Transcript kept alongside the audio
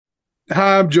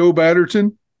Hi, I'm Joe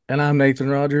Batterton. And I'm Nathan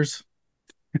Rogers.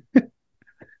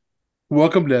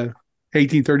 Welcome to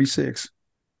 1836,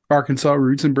 Arkansas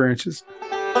Roots and Branches.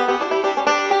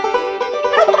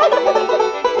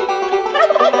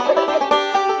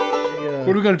 Uh,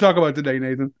 What are we going to talk about today,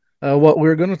 Nathan? what we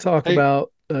were going to talk Hey,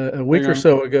 about a hang week or on.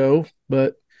 so ago,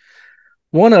 but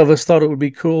one of us thought it would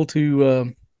be cool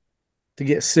to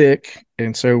get sick,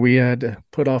 and so we had to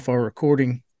put off our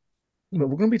recording. But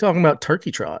we're going to be talking about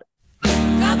turkey trot.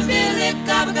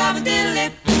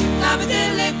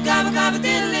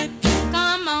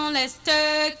 Come on, let's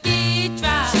turkey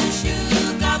trot. Let's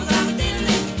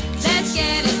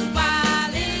get it while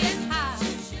it's hot.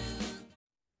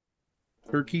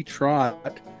 Turkey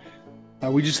Trot.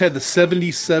 We just had the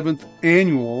 77th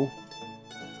annual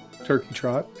Turkey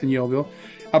Trot in Yellville.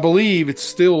 I believe it's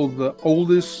still the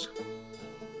oldest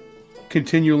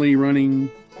continually running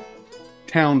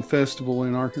town festival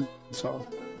in Arkansas.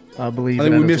 I believe I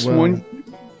think we that as missed well. one.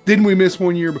 Didn't we miss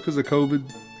one year because of COVID?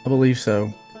 I believe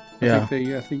so. Yeah, I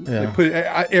think they yeah. put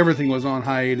everything was on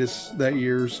hiatus that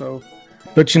year. So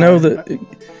But you I, know I that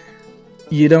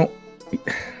you don't,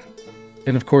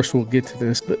 and of course we'll get to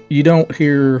this, but you don't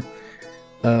hear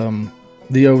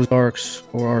the Ozarks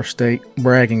or our state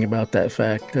bragging about that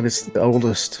fact that it's the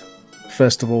oldest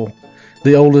festival,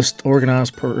 the oldest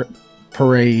organized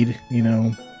parade.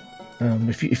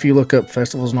 If you look up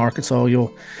festivals in Arkansas,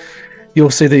 you'll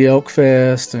see the Elk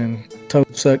Fest and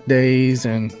Toad Suck Days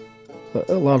and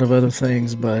a lot of other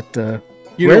things. But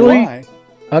you know rarely, why?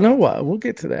 I know why. We'll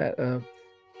get to that.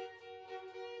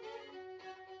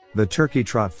 The Turkey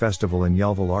Trot Festival in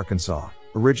Yellville, Arkansas,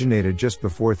 originated just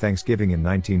before Thanksgiving in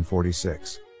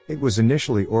 1946. It was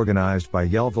initially organized by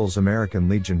Yellville's American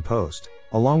Legion Post,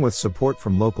 along with support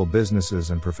from local businesses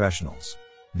and professionals.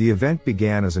 The event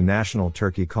began as a national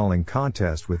turkey calling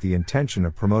contest with the intention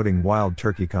of promoting wild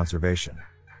turkey conservation.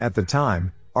 At the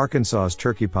time, Arkansas's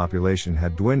turkey population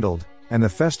had dwindled, and the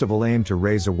festival aimed to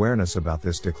raise awareness about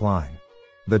this decline.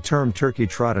 The term turkey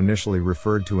trot initially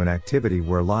referred to an activity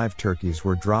where live turkeys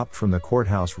were dropped from the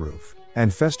courthouse roof,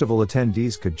 and festival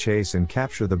attendees could chase and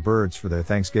capture the birds for their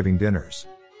Thanksgiving dinners.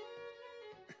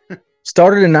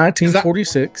 Started in Is that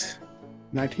 1946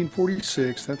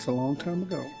 1946? That's a long time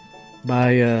ago.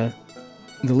 by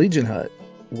the Legion Hut,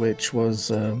 which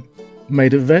was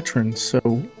made of veterans.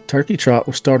 So Turkey Trot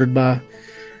was started by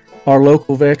our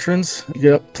local veterans.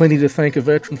 You got plenty to thank a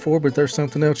veteran for, but there's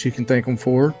something else you can thank them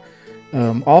for.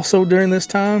 Also, during this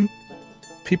time,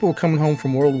 people were coming home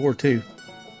from World War II.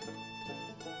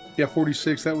 Yeah,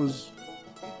 46. That was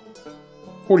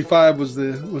 45 was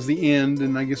the end,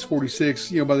 and I guess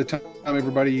 46. By the time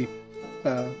everybody,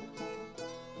 uh,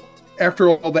 after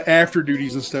all the after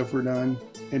duties and stuff were done,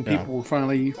 and Yeah. people were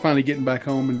finally getting back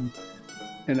home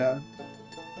and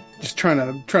just trying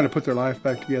to put their life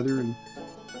back together, and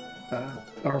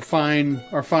our fine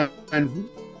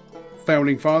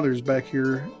founding fathers back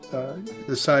here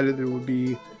decided it would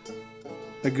be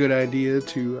a good idea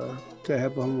to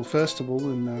have a little festival,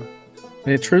 and And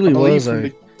it I truly believe was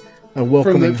a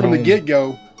welcoming from the home. get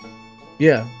go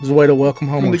Yeah, it was a way to welcome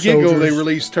home from our the get go they soldiers.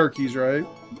 released turkeys, right?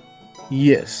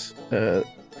 Yes.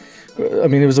 I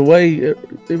mean, it was a way.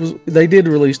 It was they did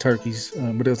release turkeys,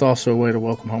 but it was also a way to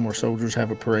welcome home our soldiers,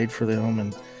 have a parade for them,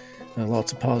 and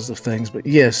lots of positive things. But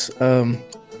yes,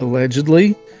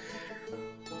 allegedly,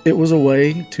 it was a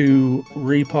way to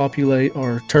repopulate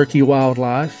our turkey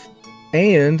wildlife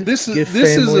and give This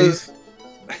is families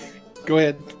a go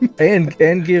ahead.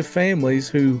 and give families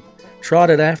who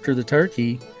trotted after the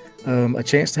turkey a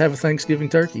chance to have a Thanksgiving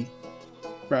turkey.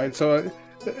 Right. So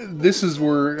this is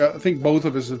where I think both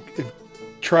of us have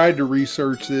tried to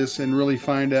research this and really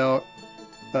find out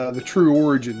the true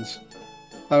origins.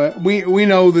 We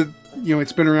know that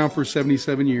it's been around for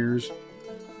 77 years.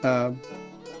 Uh,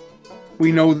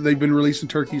 we know that they've been releasing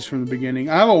turkeys from the beginning.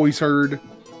 I've always heard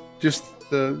just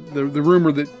the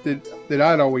rumor that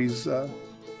I'd always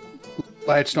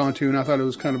latched onto, and I thought it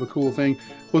was kind of a cool thing,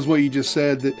 was what you just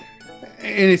said.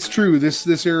 And it's true.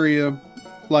 This area,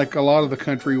 like a lot of the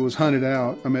country, was hunted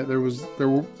out. I mean, there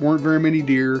weren't very many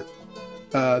deer.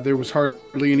 There was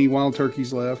hardly any wild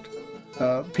turkeys left.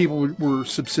 People were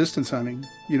subsistence hunting,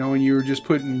 and you were just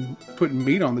putting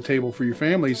meat on the table for your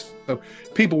families. So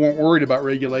people weren't worried about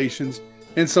regulations,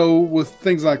 and so with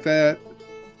things like that,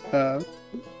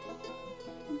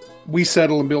 we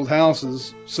settle and build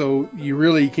houses. So you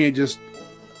really can't just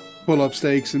pull up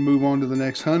stakes and move on to the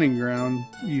next hunting ground.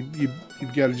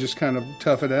 You've got to just kind of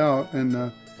tough it out,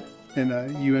 and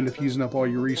you end up using up all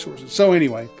your resources. So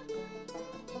anyway,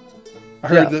 I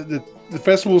heard Yeah, that the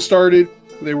festival started.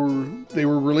 They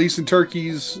were releasing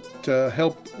turkeys to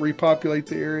help repopulate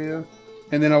the area.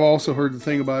 And then I've also heard the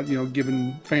thing about,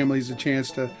 giving families a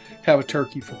chance to have a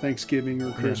turkey for Thanksgiving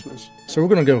or Christmas. So we're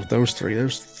going to go with those three.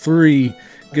 There's three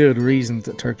good reasons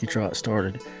that Turkey Trot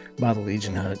started by the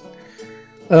Legion Hut.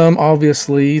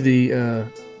 Obviously, the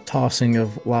tossing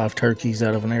of live turkeys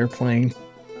out of an airplane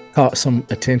caught some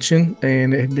attention,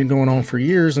 and it had been going on for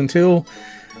years until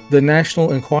the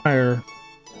National Enquirer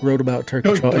wrote about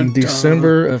Turkey Trot in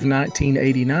December of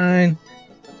 1989,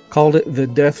 called it the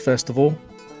Death Festival,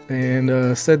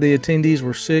 and said the attendees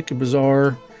were sick and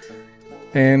bizarre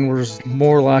and was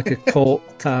more like a cult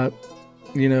type,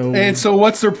 And so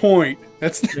what's their point?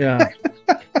 Yeah.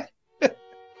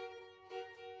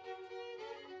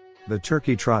 The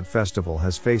Turkey Trot Festival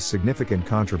has faced significant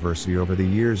controversy over the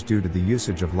years due to the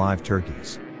usage of live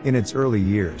turkeys. In its early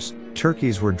years,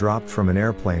 turkeys were dropped from an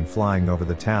airplane flying over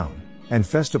the town, and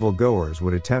festival goers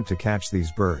would attempt to catch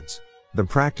these birds. The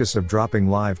practice of dropping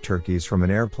live turkeys from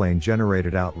an airplane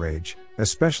generated outrage,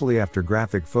 especially after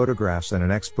graphic photographs and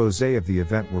an expose of the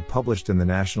event were published in the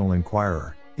National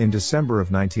Enquirer in December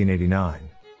of 1989.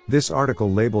 This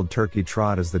article labeled Turkey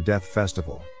Trot as the Death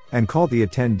Festival, and called the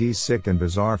attendees sick and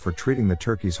bizarre for treating the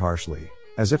turkeys harshly,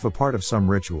 as if a part of some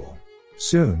ritual.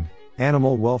 Soon,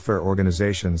 animal welfare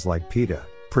organizations like PETA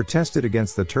protested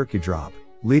against the turkey drop,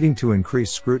 leading to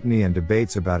increased scrutiny and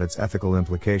debates about its ethical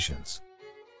implications.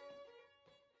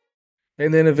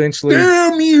 And then eventually...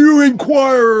 Damn you,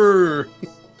 Enquirer!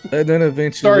 And then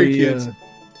eventually... Sorry, kids.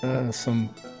 Some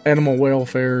animal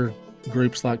welfare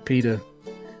groups like PETA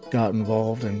got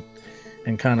involved and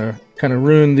kind of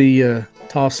ruined the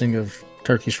tossing of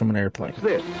turkeys from an airplane.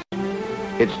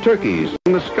 It's turkeys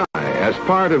in the sky as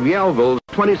part of Yellville's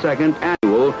 22nd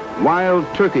annual wild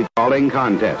turkey calling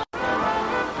contest.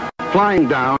 Flying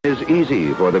down is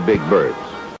easy for the big birds.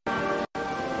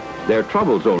 Their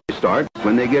troubles only start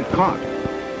when they get caught.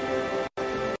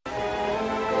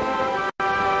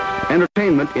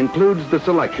 Entertainment includes the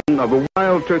selection of a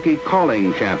wild turkey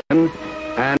calling champion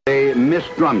and a Miss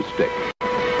Drumstick.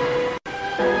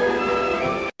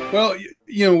 Well,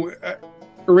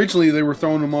 originally they were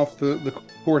throwing them off the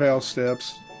courthouse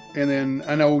steps, and then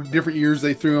I know different years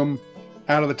they threw them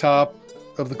out of the top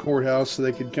of the courthouse so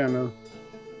they could kind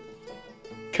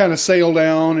of sail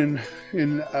down,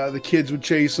 and the kids would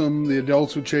chase them, the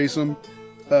adults would chase them,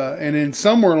 and then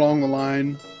somewhere along the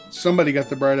line, somebody got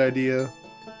the bright idea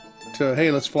to,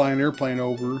 hey, let's fly an airplane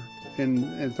over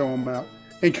and throw them out.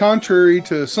 And contrary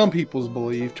to some people's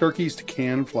belief, turkeys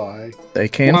can fly. They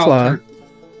can fly.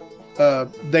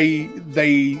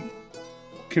 They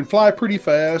can fly pretty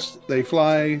fast. They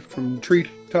fly from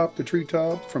treetop to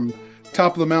treetop, from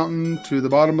top of the mountain to the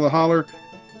bottom of the holler.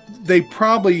 They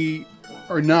probably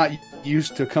are not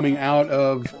used to coming out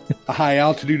of a high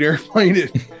altitude airplane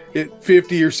at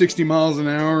 50 or 60 miles an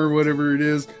hour or whatever it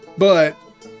is. But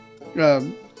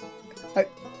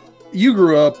you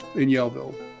grew up in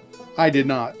Yellville. I did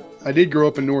not. I did grow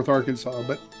up in North Arkansas,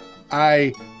 but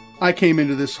I came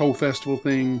into this whole festival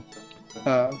thing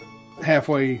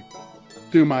halfway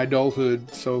through my adulthood,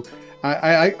 so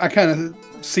I kind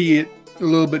of see it a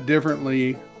little bit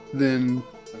differently than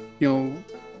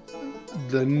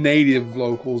the native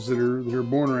locals that are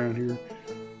born around here.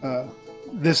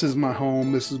 This is my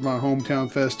home. This is my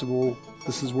hometown festival.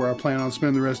 This is where I plan on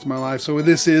spending the rest of my life. So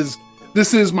this is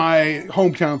my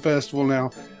hometown festival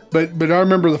now. But I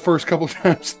remember the first couple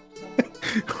times,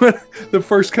 the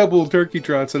first couple of turkey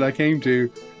trots that I came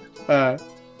to.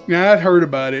 Now I'd heard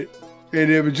about it, and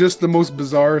it was just the most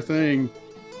bizarre thing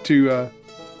to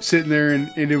sitting there, and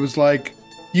it was like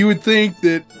you would think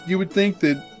that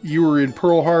you were in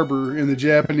Pearl Harbor in the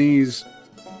Japanese.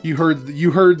 You heard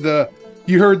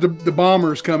the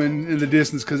bombers coming in the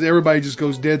distance because everybody just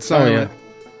goes dead silent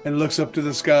and looks up to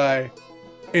the sky,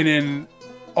 and then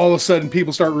all of a sudden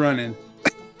people start running.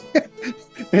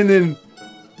 And then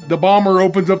the bomber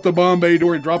opens up the bomb bay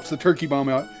door and drops the turkey bomb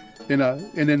out, and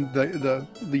then the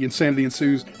insanity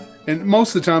ensues. And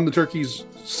most of the time, the turkeys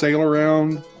sail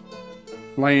around,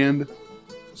 land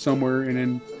somewhere, and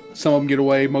then some of them get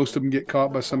away. Most of them get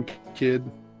caught by some kid.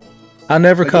 I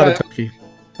never caught a turkey.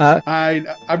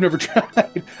 I've never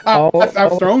tried.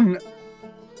 I've thrown.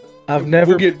 I've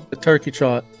never get a turkey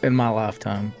trot in my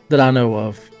lifetime that I know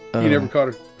of. You never caught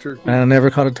a turkey? I never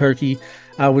caught a turkey.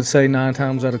 I would say 9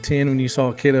 times out of 10, when you saw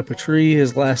a kid up a tree,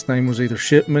 his last name was either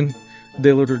Shipman,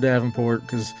 Dillard, or Davenport,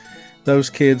 because those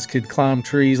kids could climb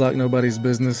trees like nobody's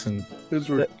business. And those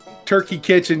were turkey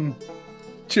catching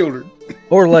children.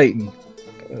 Or Leighton.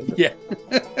 Yeah.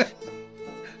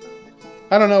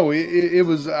 I don't know. It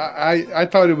was. I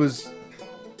thought it was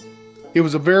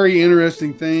a very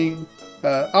interesting thing.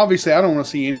 Obviously, I don't want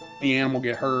to see any animal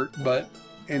get hurt, but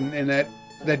and that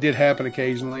that did happen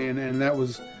occasionally, and that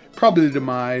was probably the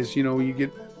demise. You know, you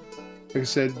get, like I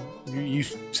said, you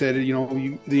said it. You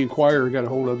know, the Inquirer got a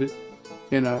hold of it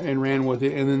and ran with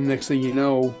it, and then the next thing you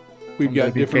know, we've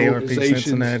got different KRP organizations.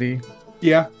 Cincinnati.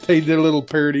 Yeah, they did a little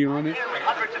parody on it.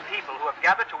 Hundreds of people who have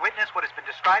gathered to witness what has been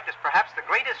described as perhaps the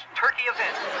greatest turkey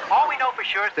event. All we know for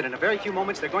sure is that in a very few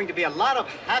moments there are going to be a lot of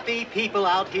happy people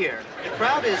out here. The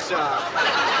crowd is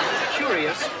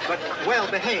curious but well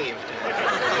behaved.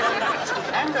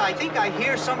 And I think I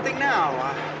hear something now.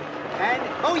 And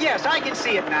oh yes, I can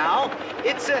see it now.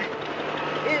 It's a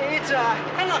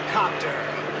helicopter.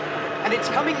 And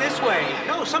it's coming this way.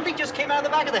 No, something just came out of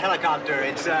the back of the helicopter.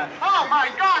 It's, oh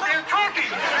my God, they're turkeys!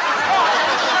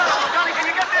 Oh, Johnny, can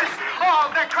you get this?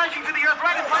 Oh, they're crashing to the earth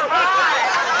right in front of our eyes!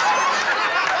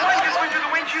 One just went through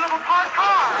the windshield of a parked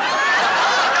car!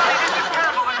 Johnny, this is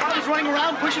terrible. The cars running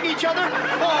around, pushing each other?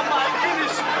 Oh my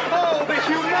goodness! Oh, the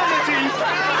humanity! Oh,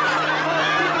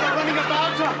 people are running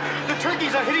about. The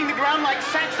turkeys are hitting the ground like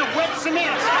sacks of wet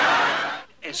cement.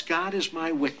 As God is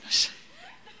my witness,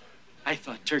 I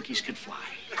thought turkeys could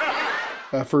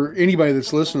fly. For anybody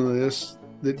that's listening to this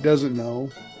that doesn't know,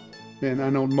 and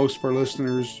I know most of our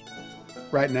listeners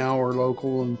right now are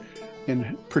local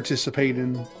and participate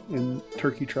in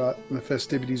Turkey Trot and the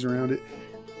festivities around it.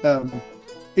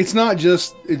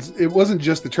 It wasn't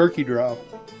just the turkey drop.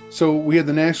 So we had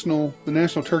the national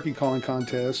turkey calling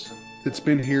contest that's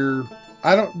been here.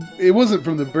 It wasn't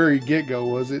from the very get-go,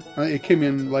 was it? It came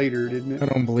in later, didn't it? I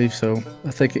don't believe so.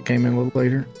 I think it came in a little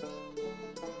later.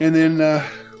 And then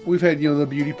we've had, the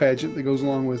beauty pageant that goes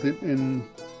along with it, and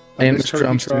Miss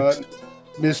Drumsticks.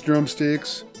 Miss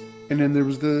Drumsticks, and then there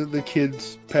was the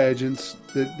kids pageants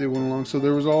that went along. So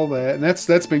there was all that, and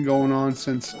that's been going on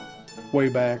since way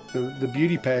back. The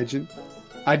beauty pageant,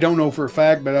 I don't know for a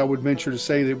fact, but I would venture to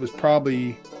say that it was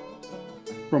probably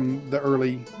from the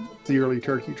early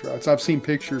turkey trots. I've seen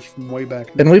pictures from way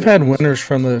back. And we've had winners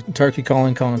from the turkey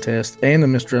calling contest and the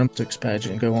Miss Drumsticks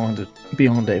pageant go on to be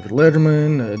on David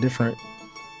Letterman, different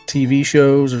TV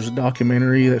shows. There's a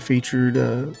documentary that featured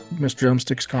Miss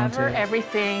Drumsticks contest. Cover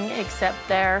everything except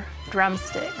their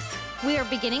drumsticks. We are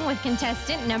beginning with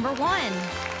contestant number 1.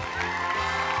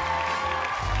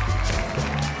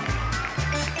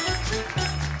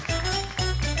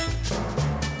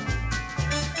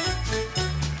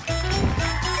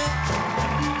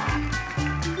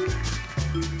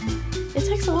 It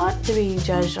takes a lot to be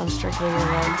judged on strictly your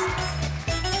legs.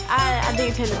 I do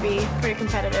tend to be pretty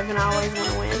competitive, and I always want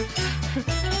to win.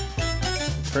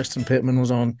 Preston Pittman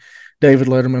was on David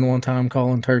Letterman one time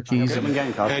calling turkeys.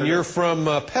 And you're from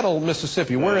Petal,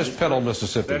 Mississippi. Where is Petal,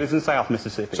 Mississippi? That is in South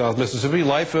Mississippi. South Mississippi.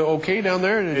 Life okay down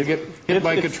there? Did you get hit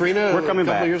by Katrina a couple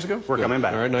of years ago? We're coming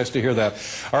back. All right, nice to hear that.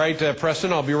 All right,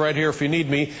 Preston, I'll be right here if you need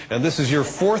me. And this is your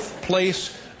 4th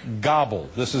place gobble.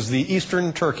 This is the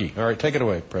Eastern turkey. All right, take it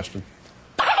away, Preston.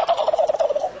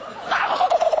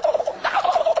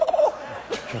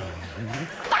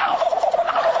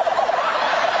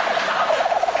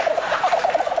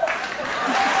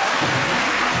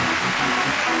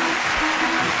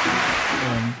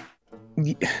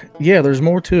 Yeah, there's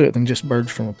more to it than just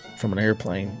birds from an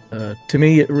airplane. To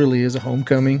me, it really is a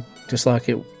homecoming, just like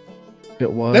it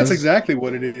was. That's exactly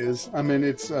what it is. I mean,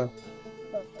 it's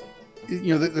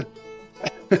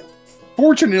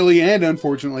fortunately and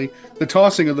unfortunately, the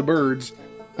tossing of the birds,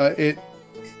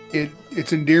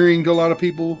 it's endearing to a lot of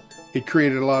people. It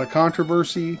created a lot of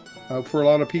controversy for a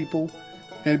lot of people,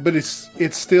 but it's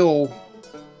still.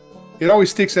 It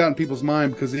always sticks out in people's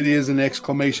mind because it is an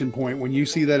exclamation point. When you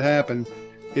see that happen,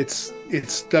 it's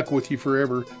stuck with you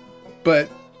forever. But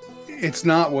it's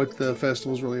not what the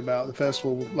festival is really about. The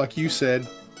festival, like you said,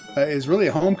 is really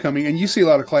a homecoming. And you see a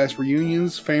lot of class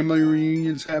reunions, family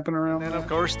reunions happen around. And of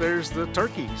course, there's the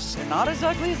turkeys. They're not as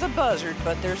ugly as a buzzard,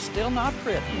 but they're still not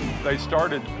pretty. They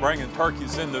started bringing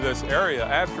turkeys into this area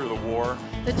after the war.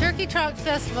 The Turkey Trot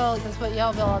Festival has put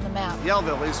Yellville on the map.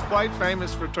 Yellville is quite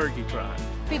famous for turkey trot.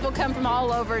 People come from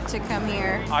all over to come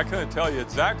here. I couldn't tell you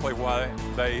exactly why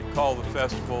they call the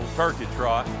festival Turkey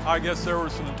Trot. I guess there were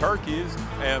some turkeys,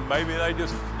 and maybe they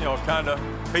just, kind of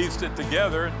pieced it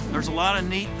together. There's a lot of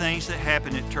neat things that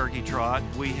happen at Turkey Trot.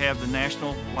 We have the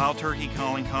National Wild Turkey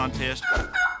Calling Contest.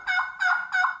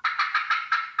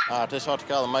 This is what they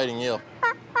call the mating yell.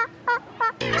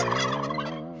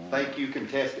 Thank you,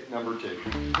 contestant number 2.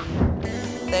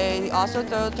 They also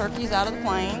throw turkeys out of the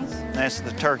planes. That's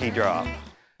the turkey drop.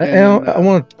 And I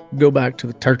want to go back to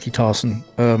the turkey tossing.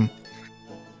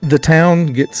 The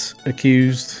town gets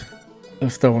accused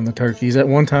of throwing the turkeys. At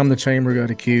one time, the chamber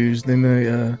got accused. Then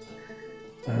the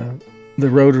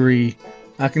Rotary.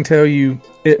 I can tell you,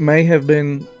 it may have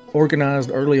been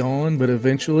organized early on, but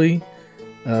eventually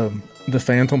the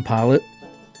Phantom pilot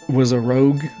was a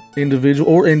rogue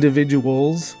individual or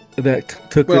individuals that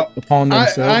took it upon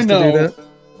themselves to do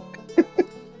that.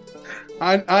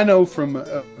 I know from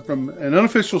an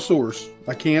unofficial source.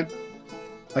 I can't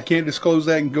disclose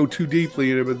that and go too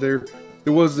deeply in it, but there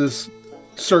was this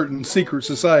certain secret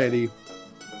society,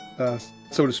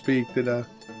 so to speak, that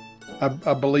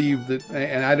I believe that,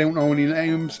 and I don't know any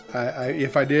names.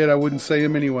 If I did, I wouldn't say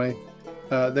them anyway.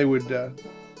 They would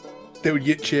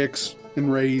get chicks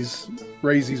and raise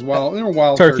these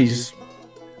wild turkeys.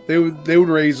 They would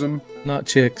raise them. Not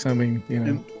chicks. I mean, you know.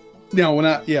 And, no,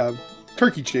 not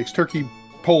turkey chicks, turkey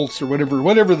poults, or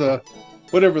whatever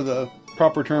the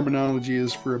proper terminology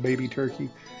is for a baby turkey.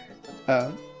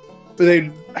 But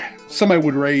somebody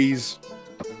would raise,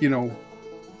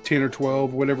 10 or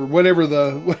 12, whatever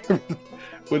the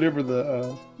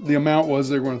amount was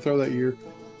they're going to throw that year,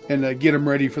 and get them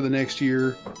ready for the next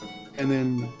year, and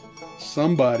then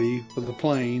somebody with a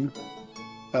plane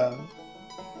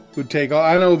would take.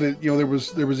 I know that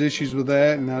there was issues with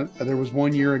that, and there was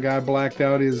one year a guy blacked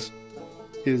out his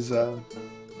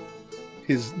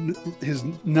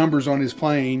numbers on his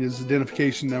plane, his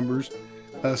identification numbers,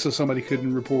 so somebody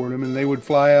couldn't report him, and they would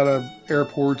fly out of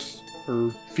airports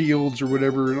or fields or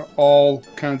whatever in all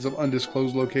kinds of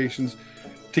undisclosed locations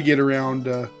to get around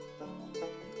the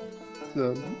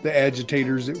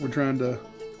agitators that were trying to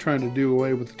do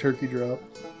away with the turkey drop.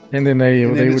 And then they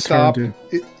would turn to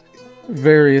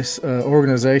various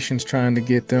organizations trying to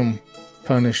get them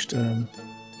punished.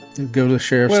 Go to the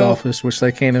sheriff's office, which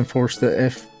they can't enforce the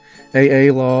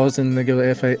FAA laws, and they go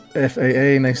to FAA,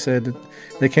 and they said that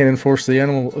they can't enforce the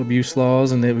animal abuse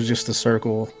laws, and it was just a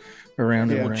circle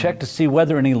around it. We'll check to see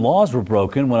whether any laws were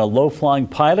broken when a low-flying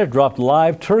pilot dropped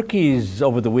live turkeys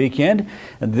over the weekend.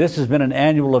 And this has been an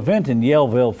annual event in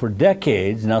Yellville for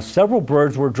decades. Now, several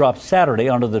birds were dropped Saturday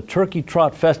onto the Turkey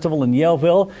Trot Festival in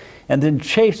Yellville and then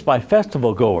chased by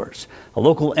festival goers. A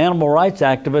local animal rights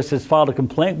activist has filed a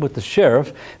complaint with the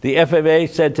sheriff. The FAA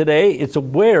said today it's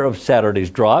aware of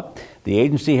Saturday's drop. The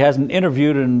agency hasn't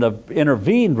intervened in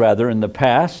the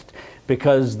past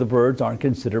because the birds aren't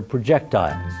considered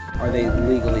projectiles. Are they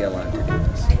legally allowed to do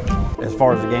this? As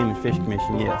far as the Game and Fish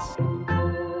Commission, yes.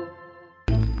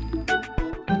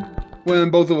 Well,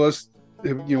 and both of us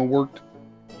have, worked,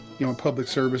 public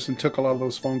service and took a lot of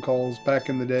those phone calls back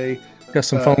in the day. Got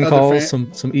some phone calls, some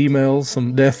emails,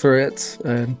 some death threats,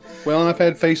 and I've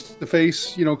had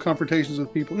face-to-face, confrontations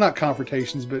with people. Not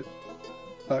confrontations, but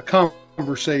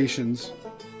conversations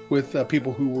with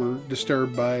people who were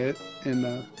disturbed by it, and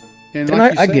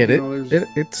like I said, get it.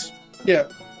 It's yeah.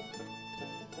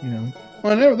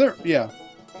 Well, they're yeah.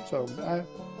 So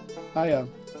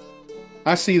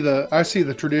I see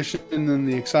the tradition and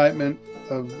the excitement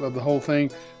of the whole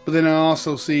thing, but then I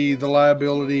also see the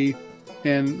liability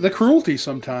and the cruelty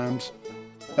sometimes.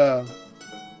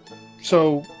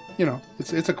 So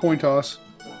it's a coin toss.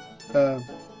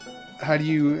 How do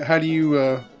you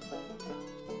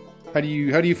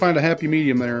find a happy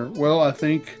medium there? Well, I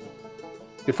think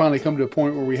it finally come to a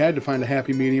point where we had to find a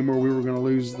happy medium where we were going to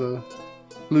lose the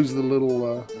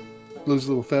little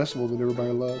festival that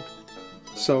everybody loved.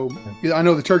 So I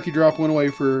know the turkey drop went away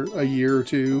for a year or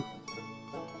two,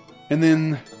 and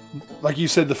then, like you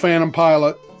said, the Phantom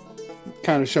pilot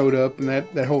kind of showed up, and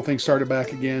that whole thing started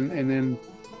back again. And then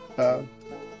an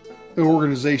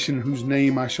organization whose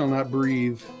name I shall not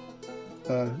breathe,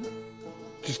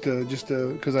 just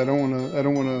because I don't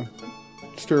want to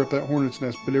stir up that hornet's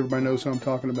nest, but everybody knows who I'm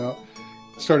talking about.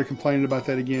 Started complaining about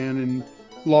that again, and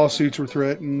lawsuits were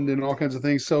threatened and all kinds of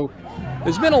things. So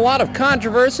there's been a lot of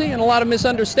controversy and a lot of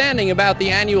misunderstanding about the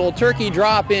annual turkey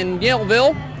drop in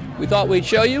Yellville. We thought we'd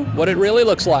show you what it really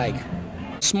looks like.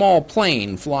 A small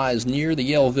plane flies near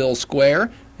the Yellville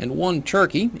Square, and one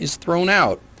turkey is thrown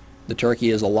out. The turkey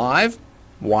is alive,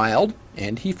 wild,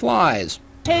 and he flies.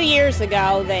 2 years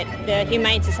ago that the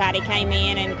Humane Society came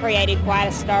in and created quite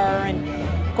a stir, and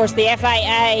of course the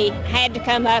FAA had to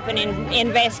come up and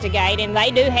investigate, and they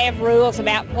do have rules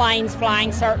about planes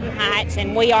flying certain heights,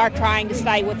 and we are trying to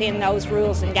stay within those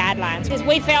rules and guidelines. Because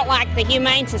we felt like the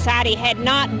Humane Society had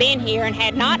not been here and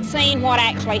had not seen what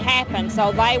actually happened,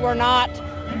 so they were not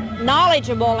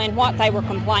knowledgeable in what they were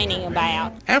complaining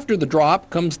about. After the drop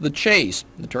comes the chase.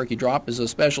 The turkey drop is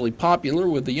especially popular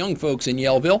with the young folks in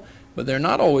Yellville, but they're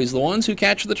not always the ones who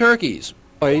catch the turkeys.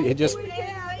 It just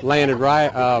landed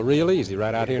real easy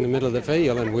right out here in the middle of the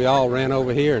field, and we all ran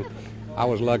over here, and I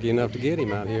was lucky enough to get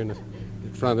him out here in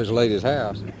front of this lady's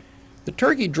house. The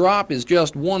turkey drop is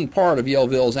just one part of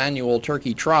Yellville's annual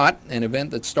Turkey Trot, an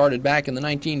event that started back in the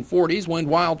 1940s when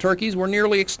wild turkeys were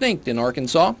nearly extinct in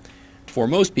Arkansas. For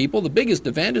most people, the biggest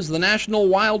event is the National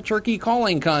Wild Turkey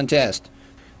Calling Contest.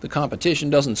 The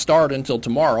competition doesn't start until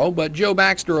tomorrow, but Joe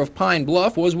Baxter of Pine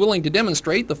Bluff was willing to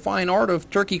demonstrate the fine art of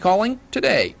turkey calling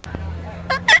today.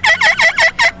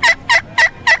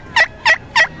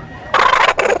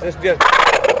 It's just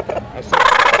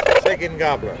a second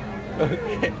gobbler.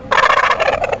 Okay.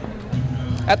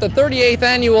 At the 38th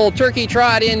Annual Turkey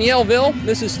Trot in Yellville,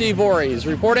 this is Steve Voorhees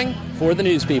reporting for the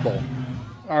News People.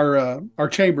 Our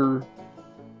chamber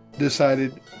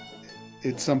decided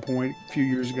at some point a few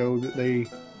years ago that they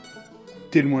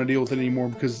didn't want to deal with it anymore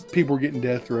because people were getting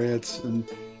death threats and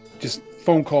just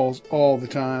phone calls all the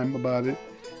time about it.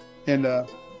 And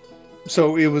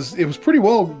so it was pretty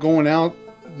well going out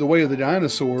the way of the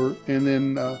dinosaur. And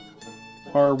then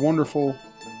our wonderful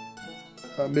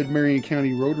Mid-Marion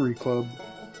County Rotary Club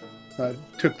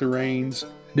took the reins.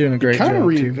 Doing a great job. Kind of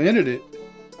reinvented it.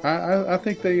 I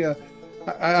think they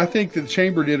I think the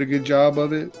chamber did a good job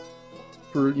of it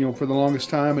for the longest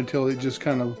time until it just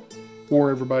kind of wore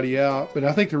everybody out. But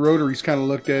I think the Rotaries kind of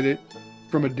looked at it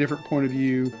from a different point of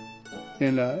view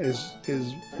and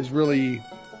is really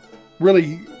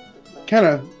kind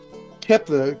of kept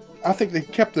I think they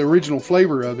kept the original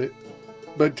flavor of it,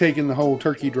 but taking the whole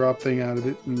turkey drop thing out of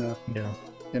it.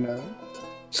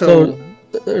 So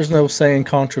there's no saying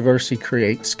controversy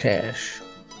creates cash.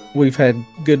 We've had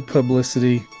good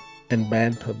publicity and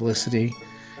bad publicity.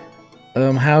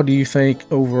 How do you think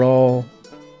overall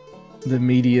the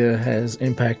media has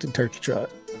impacted Turkey Trot?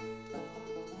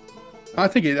 I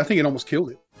think it almost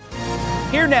killed it.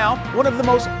 Here now, one of the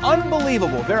most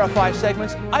unbelievable Verify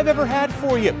segments I've ever had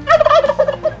for you.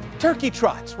 Turkey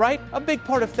trots, right? A big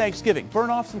part of Thanksgiving. Burn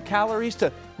off some calories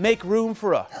to make room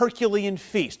for a Herculean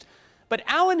feast. But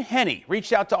Alan Henney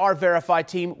reached out to our Verify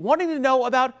team wanting to know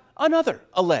about another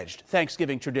alleged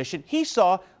Thanksgiving tradition he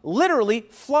saw literally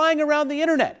flying around the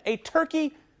internet, a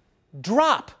turkey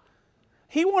drop.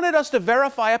 He wanted us to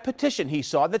verify a petition he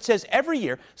saw that says every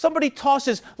year somebody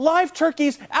tosses live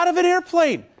turkeys out of an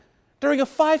airplane during a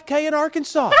 5K in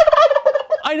Arkansas.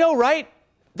 I know, right?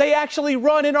 They actually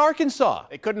run in Arkansas.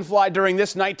 They couldn't fly during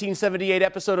this 1978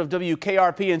 episode of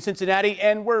WKRP in Cincinnati,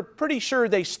 and we're pretty sure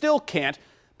they still can't,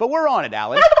 but we're on it,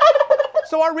 Alan.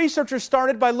 So our researchers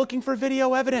started by looking for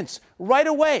video evidence. Right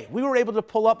away, we were able to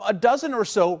pull up a dozen or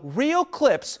so real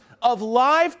clips of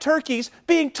live turkeys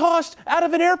being tossed out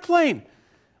of an airplane.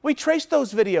 We traced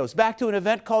those videos back to an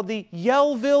event called the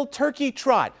Yellville Turkey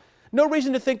Trot. No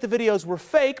reason to think the videos were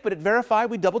fake, but at Verify,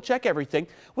 we double-check everything.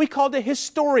 We called a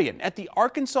historian at the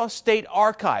Arkansas State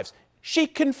Archives. She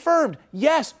confirmed,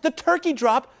 yes, the turkey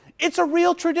drop, it's a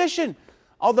real tradition,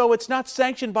 although it's not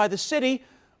sanctioned by the city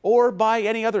or by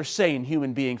any other sane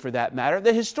human being for that matter.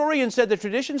 The historian said the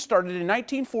tradition started in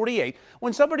 1948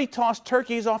 when somebody tossed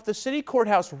turkeys off the city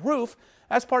courthouse roof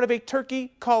as part of a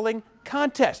turkey calling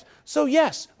contest. So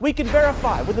yes, we can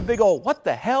verify with a big old what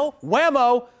the hell,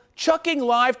 whammo, chucking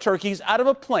live turkeys out of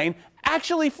a plane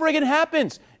actually friggin'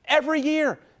 happens every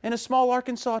year in a small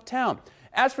Arkansas town.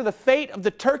 As for the fate of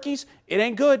the turkeys, it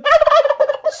ain't good.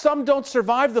 Some don't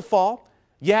survive the fall.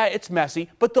 Yeah, it's messy,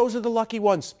 but those are the lucky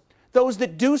ones. Those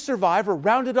that do survive are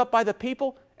rounded up by the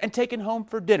people and taken home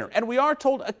for dinner. And we are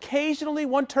told occasionally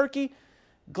one turkey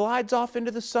glides off into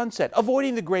the sunset,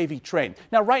 avoiding the gravy train.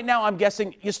 Now, right now, I'm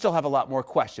guessing you still have a lot more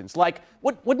questions. Like,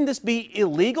 wouldn't this be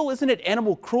illegal? Isn't it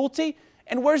animal cruelty?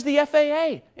 And where's the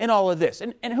FAA in all of this?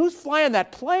 And who's flying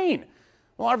that plane?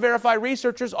 Well, our Verify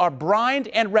researchers are brined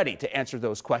and ready to answer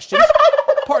those questions.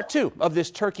 Part 2 of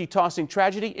this turkey tossing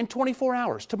tragedy in 24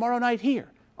 hours, tomorrow night here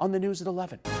on the News at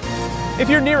 11. If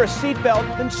you're near a seatbelt,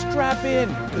 then strap in,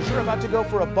 because you're about to go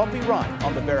for a bumpy ride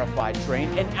on the Verified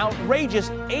train, an outrageous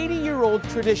 80-year-old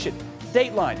tradition.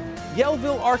 Dateline,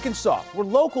 Yellville, Arkansas, where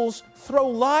locals throw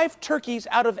live turkeys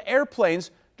out of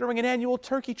airplanes during an annual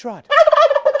turkey trot.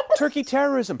 Turkey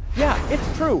terrorism. Yeah,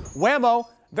 it's true. Whammo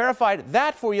verified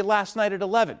that for you last night at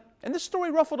 11. And this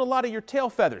story ruffled a lot of your tail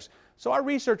feathers. So our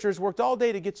researchers worked all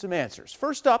day to get some answers.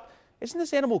 First up, isn't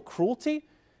this animal cruelty?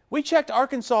 We checked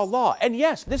Arkansas law, and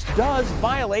yes, this does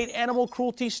violate animal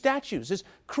cruelty statutes. It's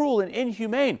cruel and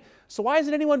inhumane. So why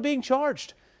isn't anyone being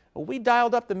charged? Well, we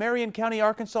dialed up the Marion County,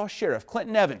 Arkansas Sheriff,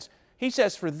 Clinton Evans. He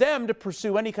says for them to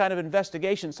pursue any kind of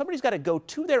investigation, somebody's got to go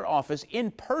to their office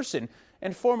in person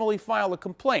and formally file a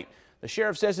complaint. The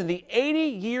sheriff says in the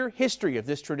 80-year history of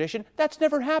this tradition, that's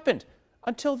never happened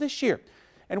until this year.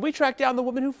 And we tracked down the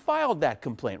woman who filed that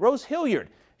complaint, Rose Hilliard.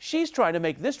 She's trying to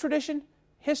make this tradition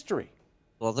history.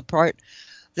 Well, the part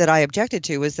that I objected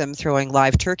to was them throwing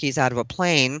live turkeys out of a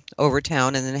plane over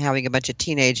town and then having a bunch of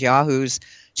teenage yahoos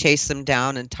chase them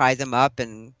down and tie them up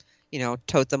and,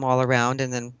 tote them all around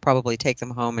and then probably take them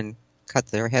home and cut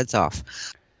their heads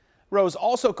off. Rose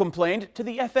also complained to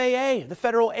the FAA, the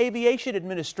Federal Aviation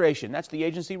Administration. That's the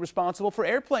agency responsible for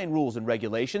airplane rules and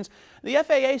regulations. The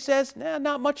FAA says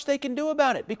not much they can do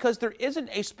about it because there isn't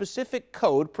a specific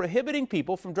code prohibiting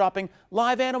people from dropping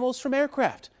live animals from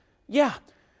aircraft. Yeah,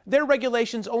 their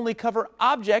regulations only cover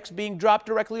objects being dropped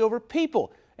directly over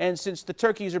people. And since the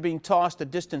turkeys are being tossed a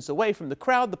distance away from the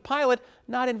crowd, the pilot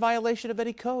not in violation of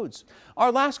any codes.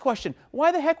 Our last question,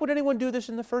 why the heck would anyone do this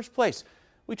in the first place?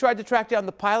 We tried to track down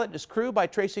the pilot and his crew by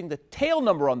tracing the tail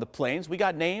number on the planes. We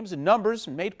got names and numbers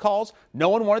and made calls. No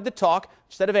one wanted to talk.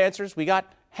 Instead of answers, we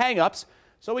got hang-ups.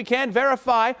 So we can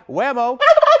verify, whammo,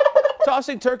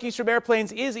 tossing turkeys from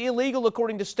airplanes is illegal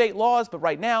according to state laws, but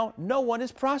right now, no one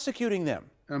is prosecuting them.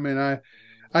 I mean,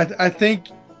 I think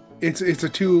it's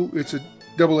a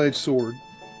double-edged sword.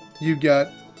 You've got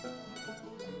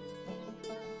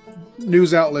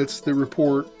news outlets that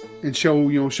report and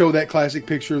show that classic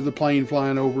picture of the plane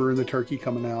flying over and the turkey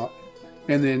coming out.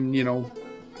 And then,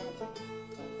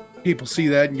 people see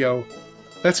that and go,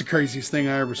 that's the craziest thing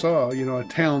I ever saw. A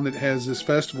town that has this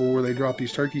festival where they drop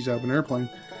these turkeys out of an airplane.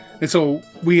 And so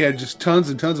we had just tons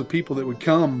and tons of people that would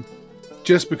come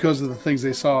just because of the things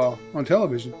they saw on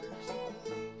television.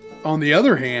 On the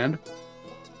other hand,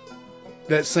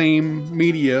 that same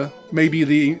media, maybe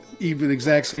the even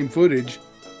exact same footage,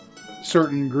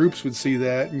 certain groups would see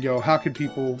that and go, how could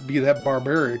people be that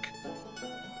barbaric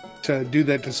to do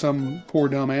that to some poor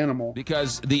dumb animal?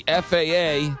 Because the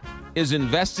FAA is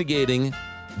investigating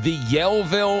the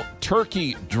Yellville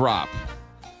turkey drop.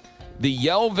 The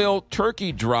Yellville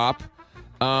turkey drop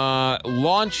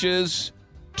launches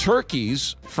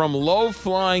turkeys from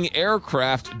low-flying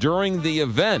aircraft during the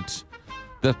event.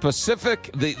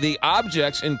 The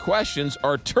objects in questions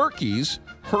are turkeys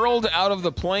hurled out of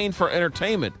the plane for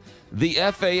entertainment. The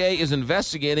FAA is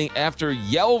investigating after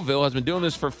Yellville has been doing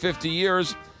this for 50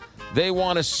 years. They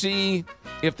want to see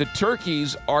if the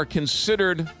turkeys are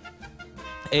considered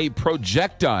a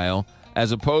projectile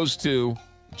as opposed to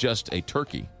just a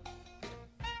turkey.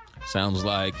 Sounds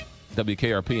like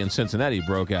WKRP in Cincinnati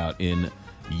broke out in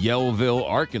Yellville,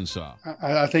 Arkansas.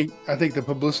 I think the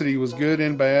publicity was good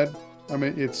and bad. I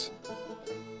mean,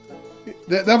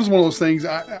 that was one of those things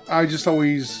I just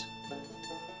always,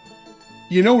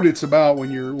 what it's about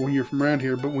when you're from around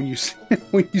here, but when you see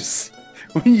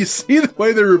the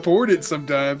way they report it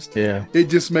sometimes, yeah, it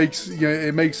just makes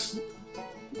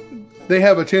they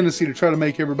have a tendency to try to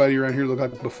make everybody around here look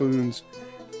like buffoons,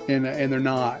 and they're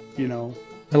not.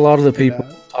 A lot of the people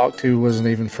I talked to wasn't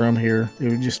even from here. It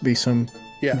would just be some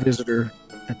visitor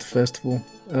at the festival.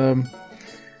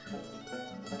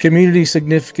 Community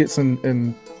significance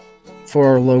and for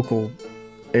our local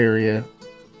area,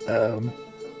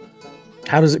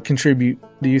 how does it contribute,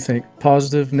 do you think?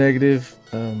 Positive, negative?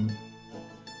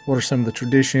 What are some of the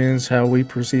traditions, how we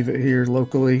perceive it here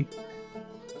locally?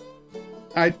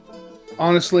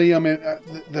 Honestly, I mean,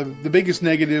 the biggest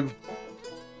negative,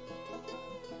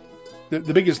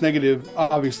 the biggest negative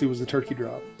obviously was the turkey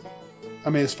drop. I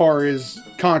mean, as far as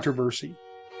controversy.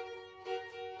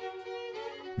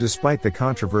 Despite the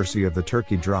controversy of the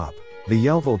turkey drop, the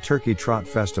Yellville Turkey Trot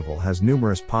Festival has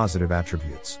numerous positive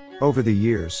attributes. Over the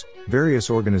years, various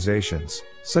organizations,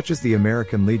 such as the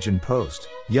American Legion Post,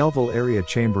 Yellville Area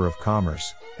Chamber of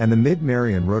Commerce, and the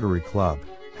Mid-Marion Rotary Club,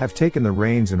 have taken the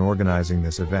reins in organizing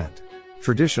this event.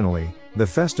 Traditionally, the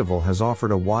festival has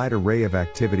offered a wide array of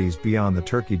activities beyond the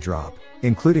turkey drop,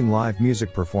 including live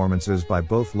music performances by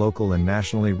both local and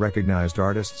nationally recognized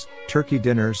artists, turkey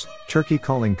dinners, turkey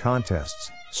calling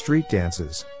contests, street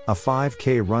dances, a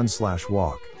 5K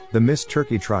run/walk, the Miss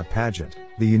Turkey Trot pageant,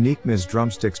 the unique Ms.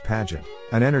 Drumsticks pageant,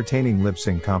 an entertaining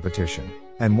lip-sync competition,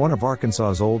 and one of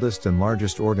Arkansas's oldest and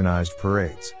largest organized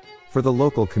parades. For the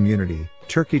local community,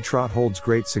 Turkey Trot holds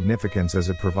great significance as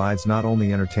it provides not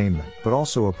only entertainment but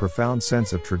also a profound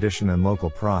sense of tradition and local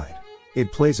pride.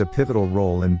 It plays a pivotal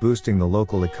role in boosting the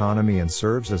local economy and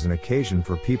serves as an occasion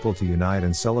for people to unite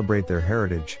and celebrate their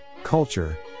heritage,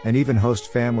 culture, and even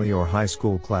host family or high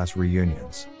school class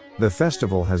reunions. The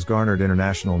festival has garnered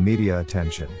international media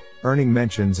attention, earning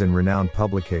mentions in renowned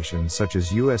publications such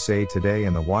as USA Today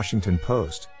and The Washington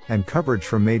Post, and coverage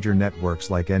from major networks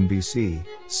like NBC,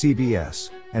 CBS,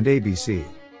 and ABC.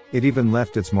 It even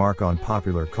left its mark on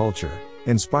popular culture,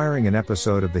 inspiring an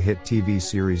episode of the hit TV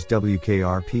series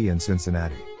WKRP in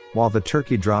Cincinnati. While the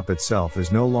turkey drop itself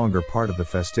is no longer part of the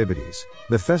festivities,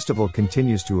 the festival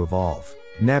continues to evolve,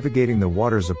 navigating the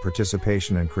waters of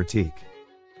participation and critique.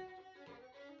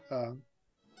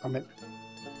 I mean,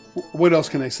 what else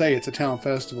can they say? It's a town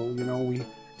festival. You know,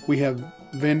 we have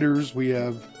vendors, we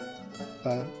have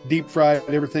deep fried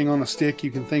everything on a stick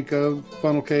you can think of,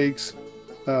 funnel cakes.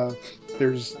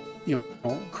 There's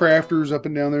crafters up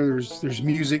and down there. There's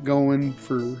music going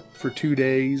for 2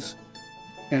 days,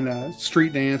 and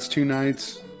street dance 2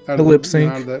 nights out the of lip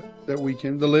sync out of that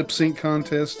weekend. The lip sync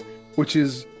contest, which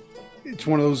is it's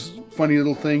one of those funny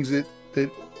little things that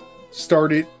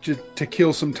started to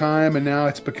kill some time, and now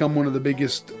it's become one of the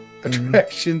biggest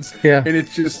attractions. Yeah, and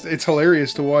it's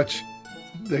hilarious to watch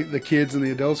the kids and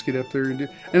the adults get up there and do.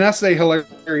 And I say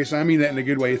hilarious, I mean that in a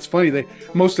good way. It's funny.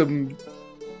 Most of them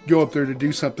go up there to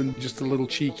do something just a little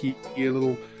cheeky, a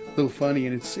little funny,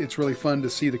 and it's really fun to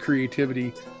see the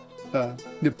creativity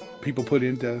that people put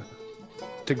into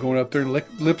going up there and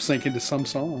lip sync into some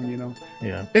song, you know.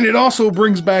 Yeah. And it also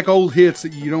brings back old hits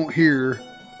that you don't hear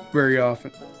very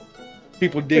often.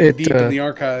 People dig deep in the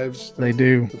archives. They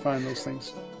do to find those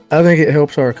things. I think it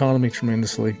helps our economy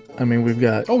tremendously. I mean, we've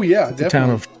got the town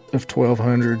of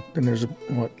 1,200, and there's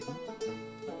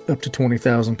up to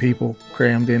 20,000 people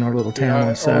crammed in our little town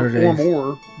on Saturdays. Or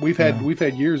more. We've had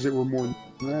years that were more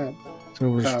than that.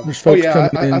 So there's folks coming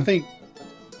in. I think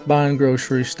buying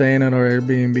groceries, staying at our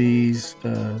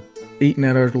Airbnbs, eating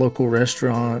at our local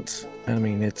restaurants. I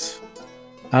mean,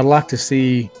 I'd like to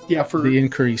see the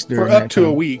increase during for up that to time.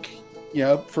 a week.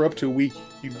 Yeah, for up to a week,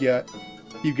 you've got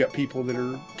people that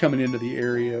are coming into the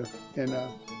area, and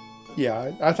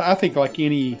I think like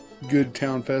any good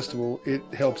town festival, it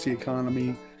helps the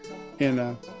economy,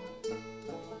 and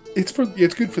it's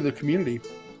good for the community.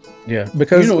 Yeah,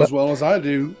 because you know as well as I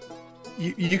do,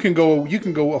 you can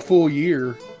go a full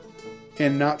year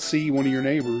and not see one of your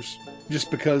neighbors just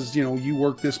because you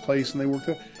work this place and they work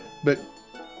that. But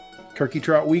Turkey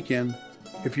Trot weekend,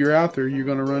 if you're out there, you're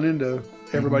going to run into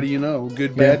everybody you know,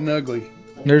 good, bad, and ugly.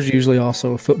 There's usually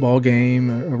also a football game,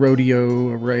 a rodeo,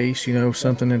 a race,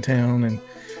 something in town, and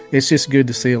it's just good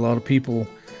to see a lot of people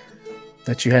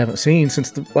that you haven't seen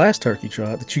since the last Turkey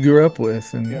Trot that you grew up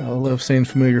with, and I love seeing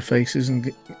familiar faces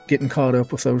and getting caught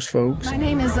up with those folks. My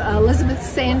name is Elizabeth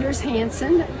Sanders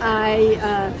Hanson.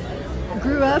 I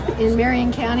grew up in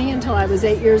Marion County until I was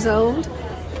 8 years old,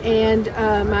 and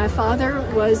my father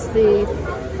was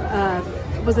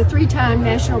a 3-time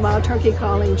National Wild Turkey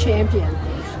Calling champion.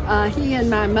 He and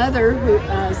my mother,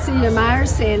 Celia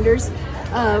Myers Sanders,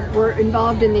 were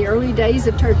involved in the early days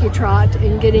of Turkey Trot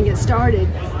and getting it started.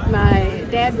 My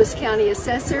dad was county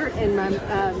assessor, and my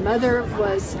mother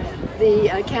was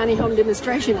the county home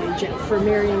demonstration agent for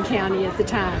Marion County at the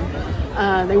time.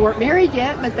 They weren't married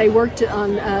yet, but they worked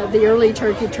on the early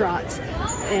Turkey Trots.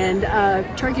 And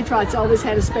Turkey Trot's always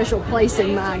had a special place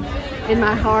in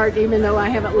my heart, even though I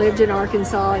haven't lived in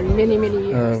Arkansas in many, many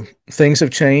years. Things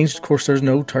have changed. Of course, there's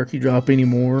no turkey drop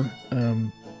anymore.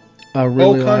 I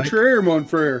really contraire, mon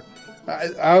frere.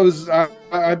 I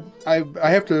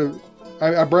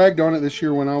bragged on it this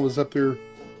year when I was up there.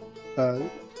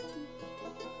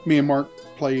 Me and Mark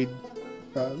played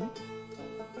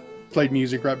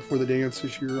music right before the dance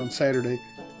this year on Saturday,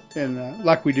 and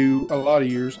like we do a lot of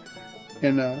years.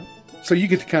 And so you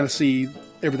get to kind of see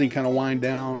everything kind of wind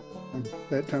down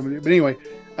that time of year. But anyway,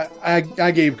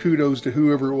 I gave kudos to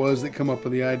whoever it was that come up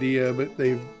with the idea, but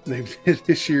they've did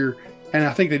this year, and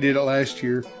I think they did it last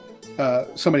year.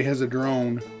 Somebody has a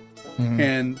drone,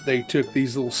 and they took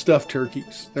these little stuffed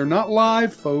turkeys. They're not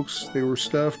live, folks. They were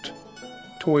stuffed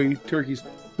toy turkeys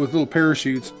with little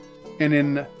parachutes, and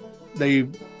then they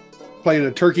played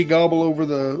a turkey gobble over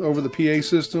the PA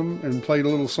system and played a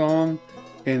little song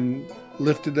and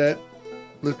lifted that.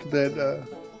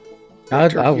 I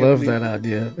love that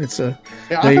idea. I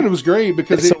thought it was great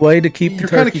because it's a way to keep the you're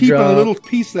kind of keeping drop. a little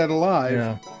piece of that alive.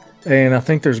 Yeah, and I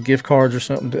think there's gift cards or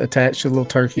something attached to the little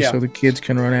turkey, so the kids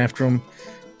can run after them,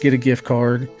 get a gift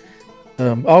card.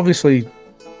 Obviously,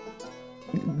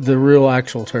 the real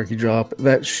actual turkey drop,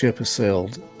 that ship has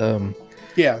sailed. I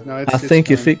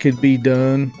think if it could be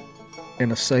done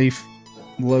in a safe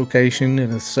location,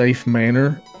 in a safe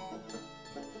manner,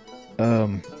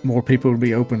 more people would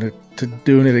be open to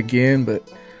doing it again. But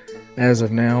as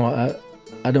of now,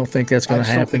 I don't think that's going to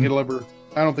happen.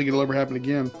 I don't think it'll ever happen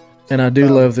again. And I do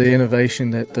love the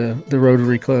innovation that the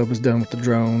Rotary Club has done with the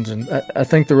drones, and I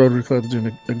think the Rotary Club is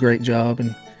doing a great job,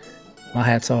 and my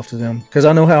hat's off to them because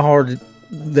I know how hard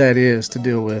that is to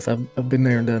deal with. I've been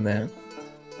there and done that.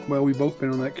 Well, we've both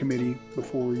been on that committee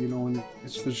before, and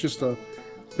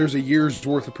there's a year's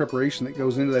worth of preparation that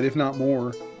goes into that, if not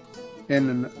more. And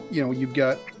then you've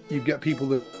got people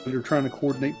that are trying to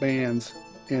coordinate bands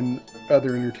and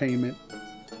other entertainment,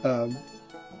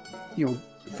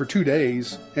 for 2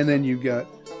 days, and then you've got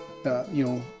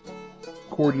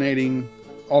coordinating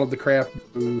all of the craft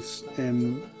booths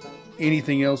and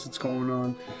anything else that's going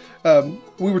on.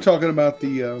 We were talking about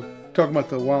the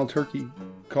wild turkey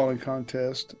calling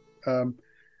contest.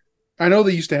 I know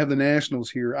they used to have the nationals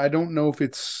here. I don't know if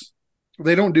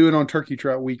they don't do it on Turkey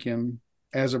Trot weekend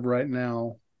as of right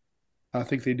now. I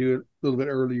think they do it a little bit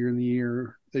earlier in the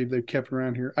year. They've kept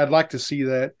around here. I'd like to see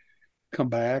that come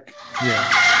back. Yeah.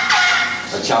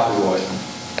 A choppy voice.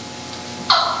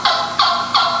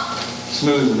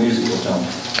 Smooth musical tone.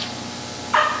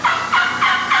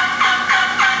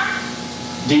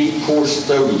 Deep, coarse,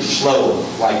 throaty, slow,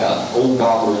 like an old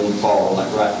gobbler in the fall,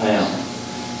 like right now.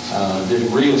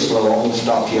 Just real slow, almost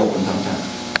stops yelping sometimes.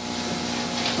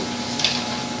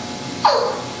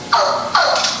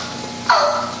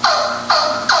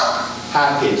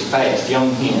 High pitched, fast,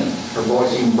 young hen. Her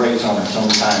voice even breaks on her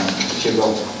sometimes. She'll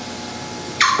go.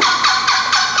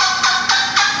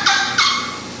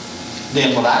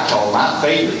 Then what I call my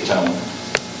favorite tone.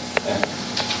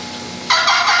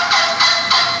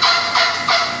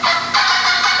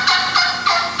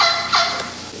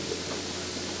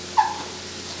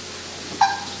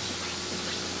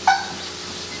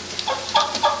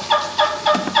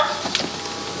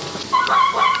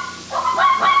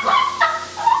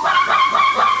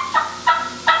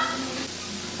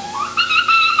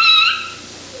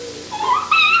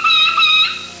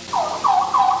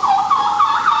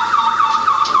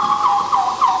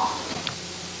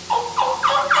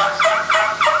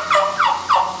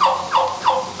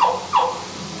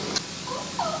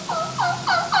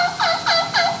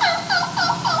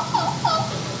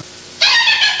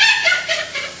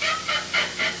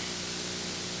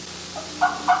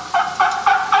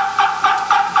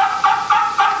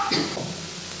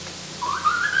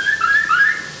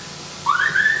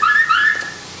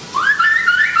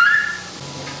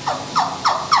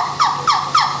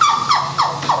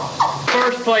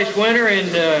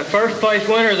 First place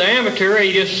winner of the amateur.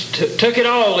 He just took it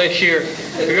all this year.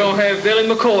 We're going to have Billy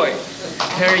McCoy.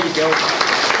 There you go.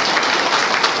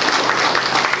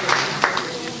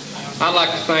 I'd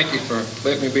like to thank you for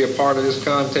letting me be a part of this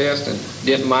contest and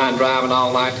didn't mind driving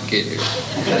all night to get here.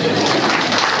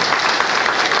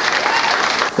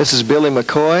 This is Billy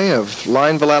McCoy of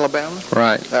Lineville, Alabama.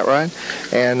 Right. Is that right?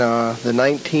 And the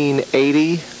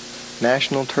 1980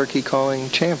 National Turkey Calling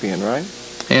Champion, right?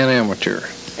 And amateur.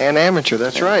 And amateur,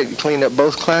 that's right. You cleaned up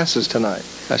both classes tonight.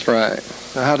 That's right.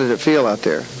 Now, how did it feel out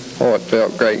there? Oh, it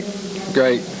felt great.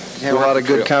 Great. You have a lot of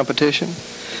good competition?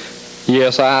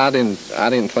 Yes, I didn't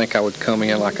think I would come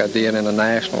in like I did in the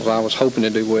Nationals. I was hoping to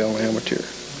do well in amateur.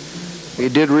 You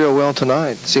did real well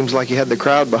tonight. Seems like you had the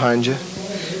crowd behind you.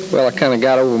 Well, I kind of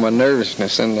got over my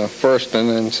nervousness in the first one,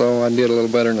 and so I did a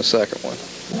little better in the second one.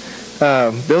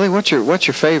 Billy, what's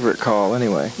your favorite call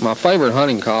anyway? My favorite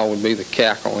hunting call would be the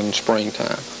cackle in the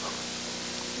springtime.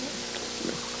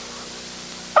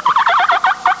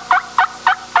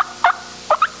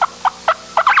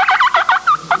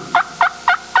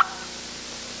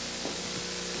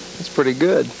 That's pretty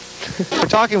good. We're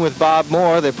talking with Bob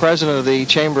Moore, the president of the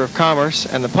Chamber of Commerce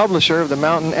and the publisher of the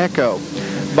Mountain Echo.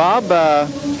 Bob,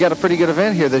 you got a pretty good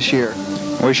event here this year.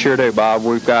 We sure do, Bob.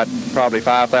 We've got probably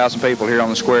 5,000 people here on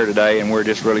the square today, and we're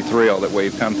just really thrilled that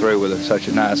we've come through with such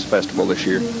a nice festival this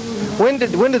year. When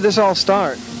did this all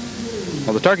start?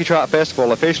 Well, the Turkey Trot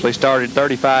Festival officially started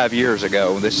 35 years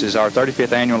ago. This is our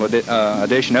 35th annual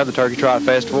edition of the Turkey Trot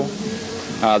Festival.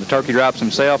 The turkey drops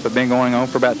themselves have been going on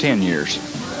for about 10 years.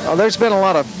 Well, there's been a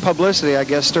lot of publicity, I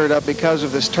guess, stirred up because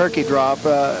of this turkey drop.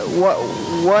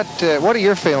 What are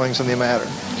your feelings on the matter?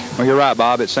 Well, you're right,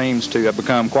 Bob. It seems to have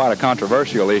become quite a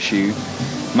controversial issue.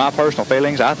 My personal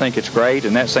feelings, I think it's great,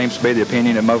 and that seems to be the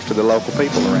opinion of most of the local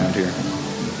people around here.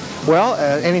 Well,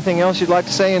 anything else you'd like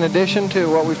to say in addition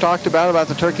to what we've talked about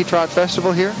the Turkey Trot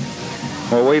Festival here?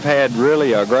 Well, we've had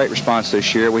really a great response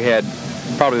this year. We had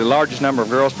probably the largest number of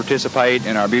girls participate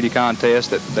in our beauty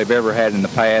contest that they've ever had in the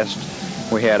past.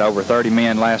 We had over 30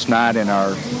 men last night in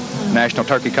our National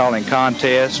Turkey Calling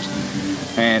Contest,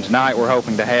 and tonight we're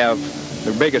hoping to have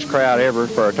the biggest crowd ever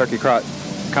for a Turkey Trot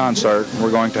concert.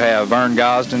 We're going to have Vern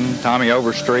Gosden, Tommy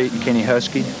Overstreet, and Kenny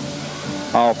Husky,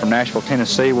 all from Nashville,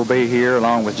 Tennessee, will be here,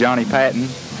 along with Johnny Patton,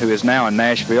 who is now in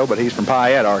Nashville, but he's from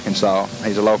Payette, Arkansas.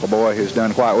 He's a local boy who's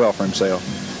done quite well for himself.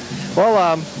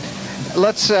 Well,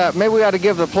 maybe we ought to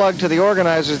give the plug to the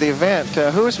organizers of the event.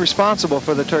 Who is responsible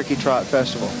for the Turkey Trot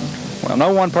Festival? Well,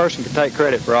 no one person can take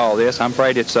credit for all this. I'm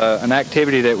afraid it's an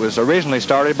activity that was originally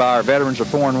started by our veterans of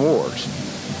foreign wars.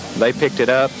 They picked it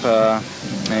up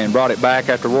and brought it back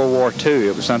after World War II.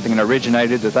 It was something that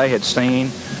originated that they had seen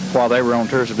while they were on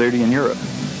tours of duty in Europe.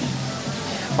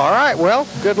 All right, well,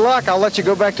 good luck. I'll let you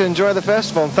go back to enjoy the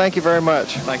festival, and thank you very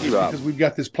much. Thank you, Bob. Because we've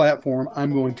got this platform,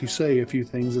 I'm going to say a few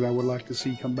things that I would like to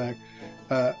see come back.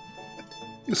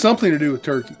 Something to do with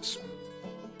turkeys,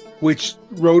 which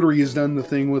Rotary has done the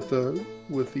thing with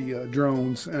the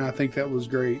drones, and I think that was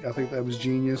great. I think that was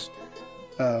genius.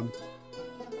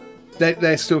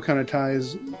 That still kind of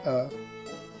ties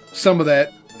some of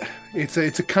that. It's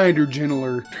a kinder,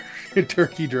 gentler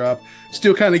turkey drop.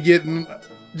 Still kind of getting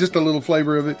just a little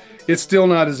flavor of it. It's still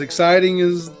not as exciting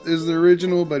as the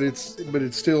original, but it's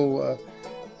still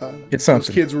it's something. Those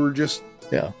kids were just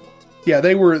yeah.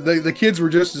 The kids were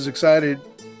just as excited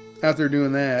out there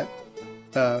doing that,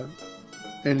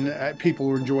 and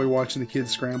people enjoy watching the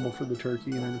kids scramble for the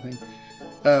turkey and everything.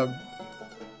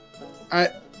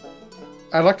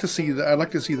 I'd like to see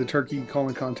the turkey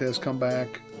calling contest come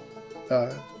back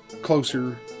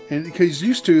closer, and because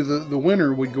used to the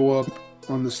winner would go up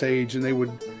on the stage and they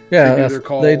would do their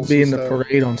calls. They'd be in the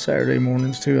parade on Saturday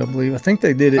mornings too, I believe. I think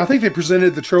they did it. I think they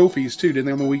presented the trophies too, didn't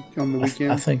they, on the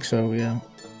weekend? I think so, yeah.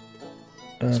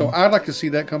 So I'd like to see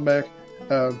that come back.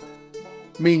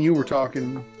 Me and you were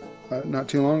talking not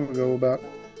too long ago about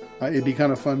it'd be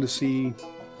kind of fun to see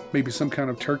maybe some kind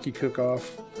of turkey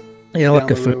cook-off. Yeah,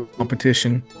 like a food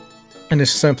competition. And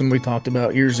this is something we talked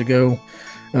about years ago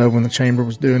when the chamber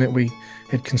was doing it. We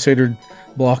had considered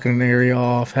blocking an area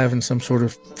off, having some sort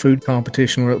of food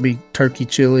competition where it would be turkey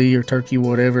chili or turkey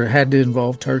whatever. It had to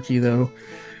involve turkey, though.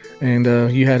 And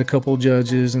you had a couple of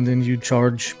judges, and then you'd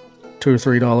charge $2 or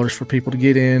 $3 for people to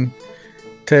get in,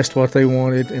 test what they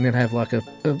wanted, and then have like a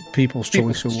People's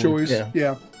Choice Award.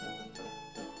 Yeah.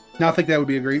 Now I think that would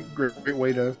be a great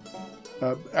way to.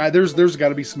 There's got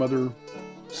to be some other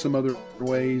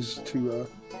ways to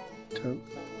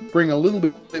bring a little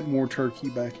bit more turkey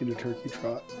back into Turkey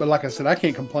Trot. But like I said, I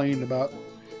can't complain about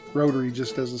Rotary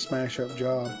just as a smash up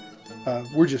job.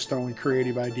 We're just throwing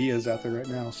creative ideas out there right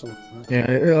now. So yeah,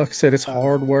 like I said, it's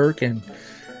hard work, and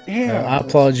I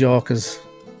applaud y'all because.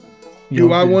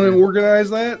 Do I want to organize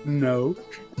that? No.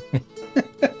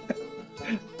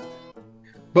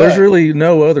 There's really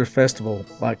no other festival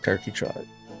like Turkey Trot.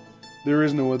 There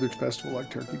is no other festival like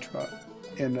Turkey Trot.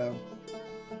 And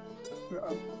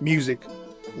music.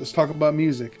 Let's talk about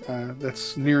music.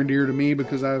 That's near and dear to me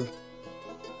because I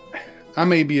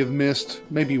maybe have missed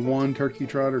maybe one Turkey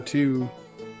Trot or two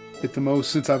at the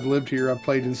most since I've lived here. I've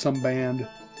played in some band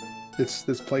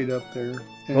that's played up there.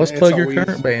 And let's plug your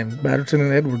current band, Batterton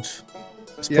and Edwards.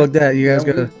 Let's plug that. You guys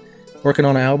working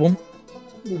on an album?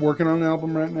 We're working on an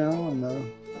album right now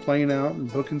and playing out and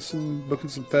booking some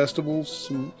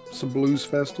festivals, some blues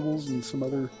festivals and some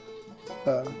other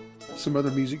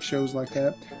music shows like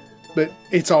that. But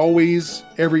it's always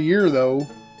every year though,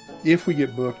 if we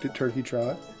get booked at Turkey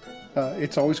Trot,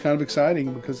 it's always kind of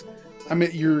exciting because I mean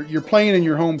you're playing in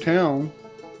your hometown,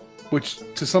 which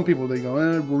to some people they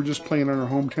go, we're just playing in our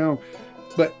hometown,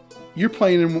 but you're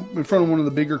playing in front of one of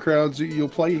the bigger crowds that you'll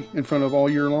play in front of all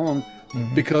year long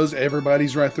because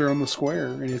everybody's right there on the square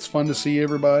and it's fun to see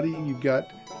everybody. You've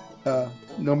got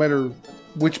no matter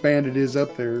which band it is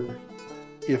up there,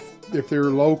 if they're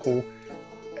local,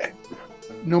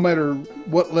 no matter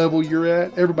what level you're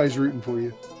at, everybody's rooting for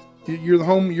you.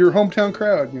 You're your hometown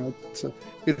crowd. You know,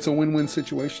 it's a win-win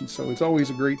situation. So it's always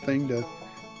a great thing to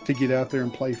get out there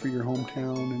and play for your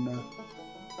hometown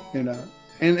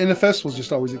and the festival's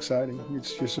just always exciting.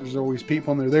 It's just there's always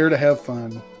people and they're there to have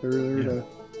fun. They're there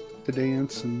to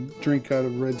dance and drink out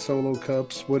of red Solo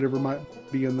cups, whatever might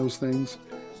be in those things.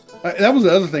 That was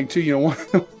the other thing too. You know,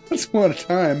 once upon a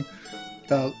time,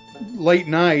 late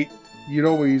night, you'd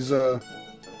always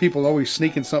people always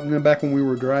sneaking something in back when we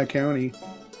were Dry County,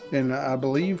 and I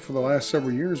believe for the last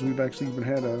several years we've actually even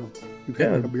had a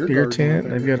beer tent.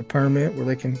 They've got a permit where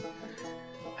they can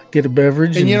get a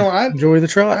beverage and enjoy the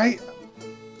trot.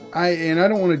 I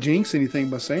don't want to jinx anything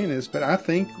by saying this, but I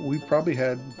think we've probably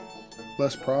had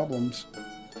less problems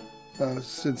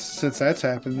since that's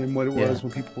happened than what it was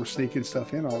when people were sneaking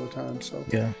stuff in all the time. So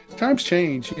times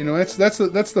change. You know, that's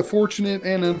the fortunate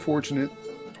and unfortunate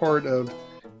part of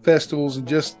festivals and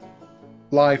just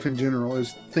life in general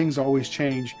is things always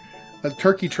change.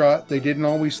 Turkey Trot, they didn't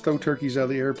always throw turkeys out of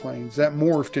the airplanes. That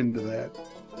morphed into that.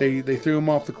 They threw them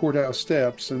off the courthouse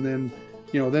steps, and then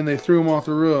then they threw them off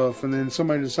the roof, and then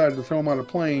somebody decided to throw them out of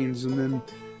planes, and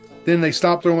then they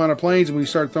stopped throwing them out of planes, and we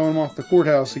started throwing them off the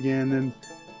courthouse again, and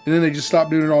then they just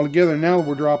stopped doing it altogether. And now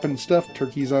we're dropping stuffed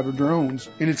turkeys out of drones,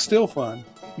 and it's still fun.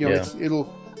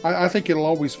 I think it'll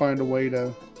always find a way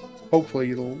to.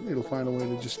 Hopefully, it'll find a way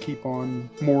to just keep on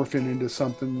morphing into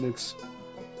something that's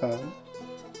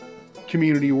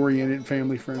community oriented and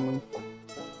family friendly.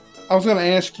 I was going to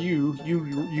ask you.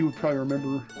 You would probably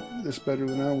remember this better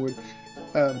than I would.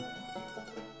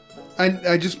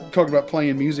 I just talked about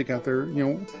playing music out there.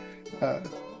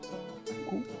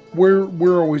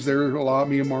 We're always there a lot.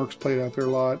 Me and Mark's played out there a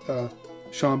lot.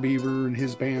 Sean Beaver and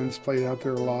his bands played out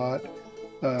there a lot.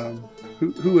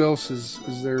 Who else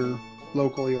is there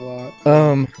locally a lot?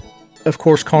 Of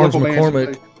course, Carnes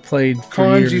McCormick played for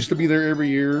Carnes years. used to be there every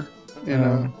year,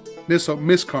 and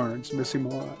Miss Carnes, miss him a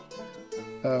lot.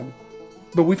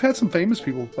 But we've had some famous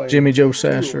people play. Jimmy Joe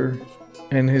Sasser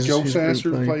and his Joe his Sasser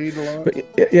group played a lot.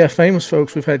 But yeah, famous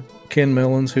folks. We've had Ken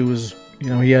Millens, who was,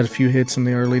 he had a few hits in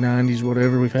the early '90s,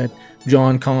 whatever. We've had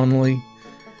John Conley,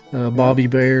 Bobby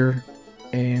Bear,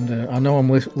 and I know I'm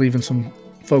leaving some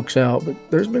folks out, but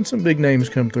there's been some big names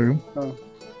come through.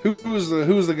 Who was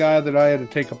the guy that I had to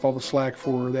take up all the slack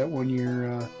for that one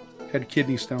year? Had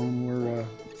kidney stone.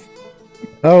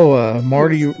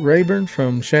 Marty Rayburn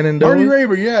from Shenandoah. Marty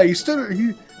Rayburn, yeah, he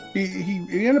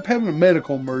ended up having a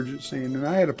medical emergency, and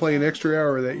I had to play an extra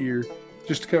hour that year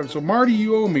just to cover. So Marty,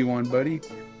 you owe me one, buddy.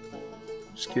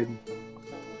 Just kidding.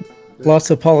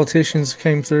 Lots of politicians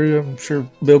came through. I'm sure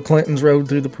Bill Clinton's rode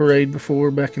through the parade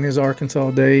before back in his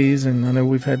Arkansas days, and I know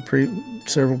we've had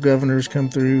several governors come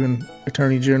through and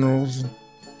attorney generals.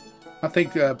 I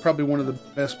think probably one of the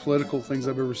best political things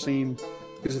I've ever seen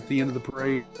is at the end of the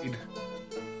parade,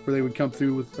 where they would come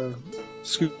through with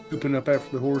scooping up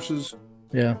after the horses.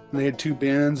 Yeah. And they had two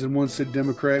bins, and one said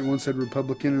Democrat and one said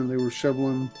Republican, and they were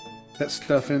shoveling that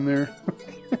stuff in there.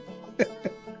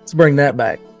 Let's bring that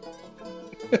back.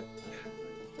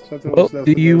 Well,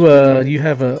 do you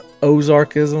have a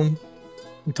Ozarkism?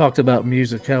 We talked about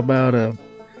music. How about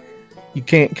you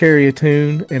can't carry a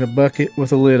tune in a bucket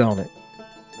with a lid on it?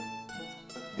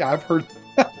 Yeah, I've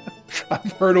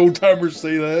heard old timers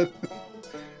say that.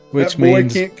 Which that boy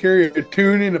means can't carry a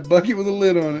tune in a bucket with a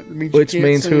lid on it. Which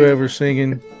means whoever's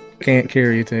singing can't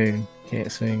carry a tune,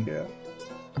 can't sing. Yeah.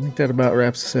 I think that about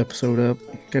wraps this episode up.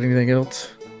 Got anything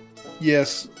else?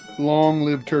 Yes. Long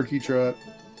live Turkey Trot.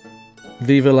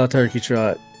 Viva la Turkey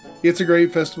Trot. It's a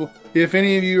great festival. If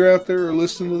any of you are out there are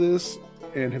listening to this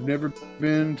and have never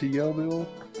been to Yellville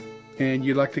and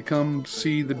you'd like to come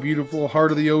see the beautiful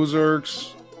heart of the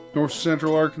Ozarks, north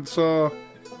central Arkansas,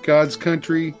 God's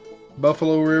country,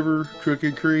 Buffalo River,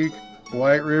 Crooked Creek,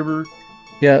 White River.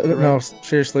 Yeah, no,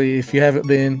 seriously, if you haven't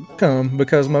been, come,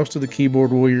 because most of the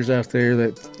keyboard warriors out there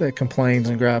that complains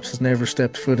and gripes has never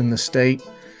stepped foot in the state,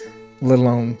 let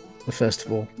alone the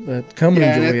festival. But come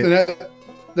and enjoy it.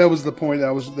 That was the point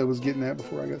that was getting at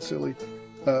before I got silly.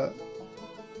 But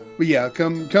yeah,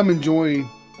 come enjoy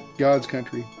God's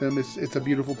country. It's a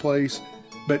beautiful place.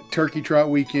 But Turkey Trot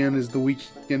weekend is the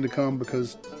weekend to come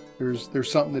because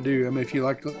there's something to do. I mean, if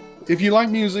you like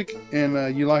music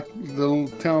and you like the little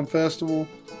town festival,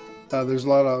 there's a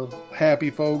lot of happy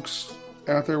folks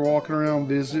out there walking around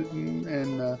visiting,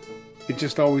 and it's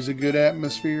just always a good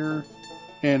atmosphere.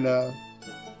 And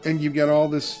you've got all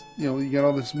this, you got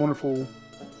all this wonderful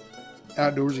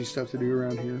outdoorsy stuff to do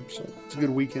around here. So it's a good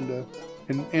weekend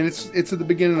and it's at the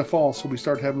beginning of fall, so we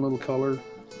start having a little color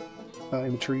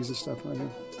in the trees and stuff right here.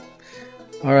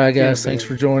 All right, guys, thanks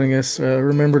for joining us.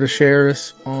 Remember to share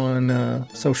us on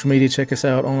social media. Check us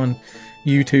out on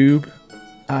YouTube,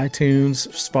 iTunes,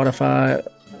 Spotify,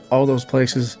 all those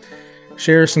places.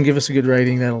 Share us and give us a good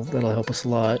rating. That'll help us a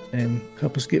lot and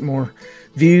help us get more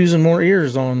views and more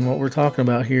ears on what we're talking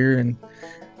about here. And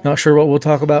not sure what we'll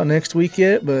talk about next week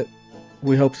yet, but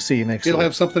we hope to see you next week. It'll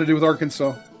have something to do with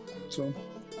Arkansas. So,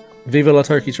 Viva la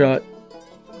Turkey Trot.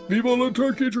 Viva la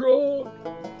Turkey Trot.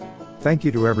 Thank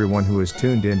you to everyone who has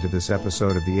tuned in to this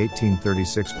episode of the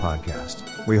 1836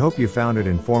 podcast. We hope you found it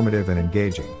informative and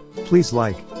engaging. Please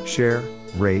like, share,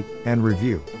 rate, and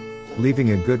review.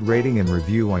 Leaving a good rating and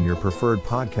review on your preferred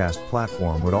podcast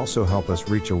platform would also help us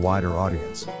reach a wider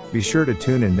audience. Be sure to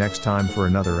tune in next time for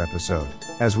another episode,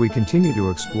 as we continue to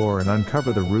explore and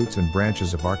uncover the roots and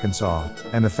branches of Arkansas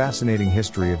and the fascinating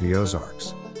history of the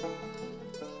Ozarks.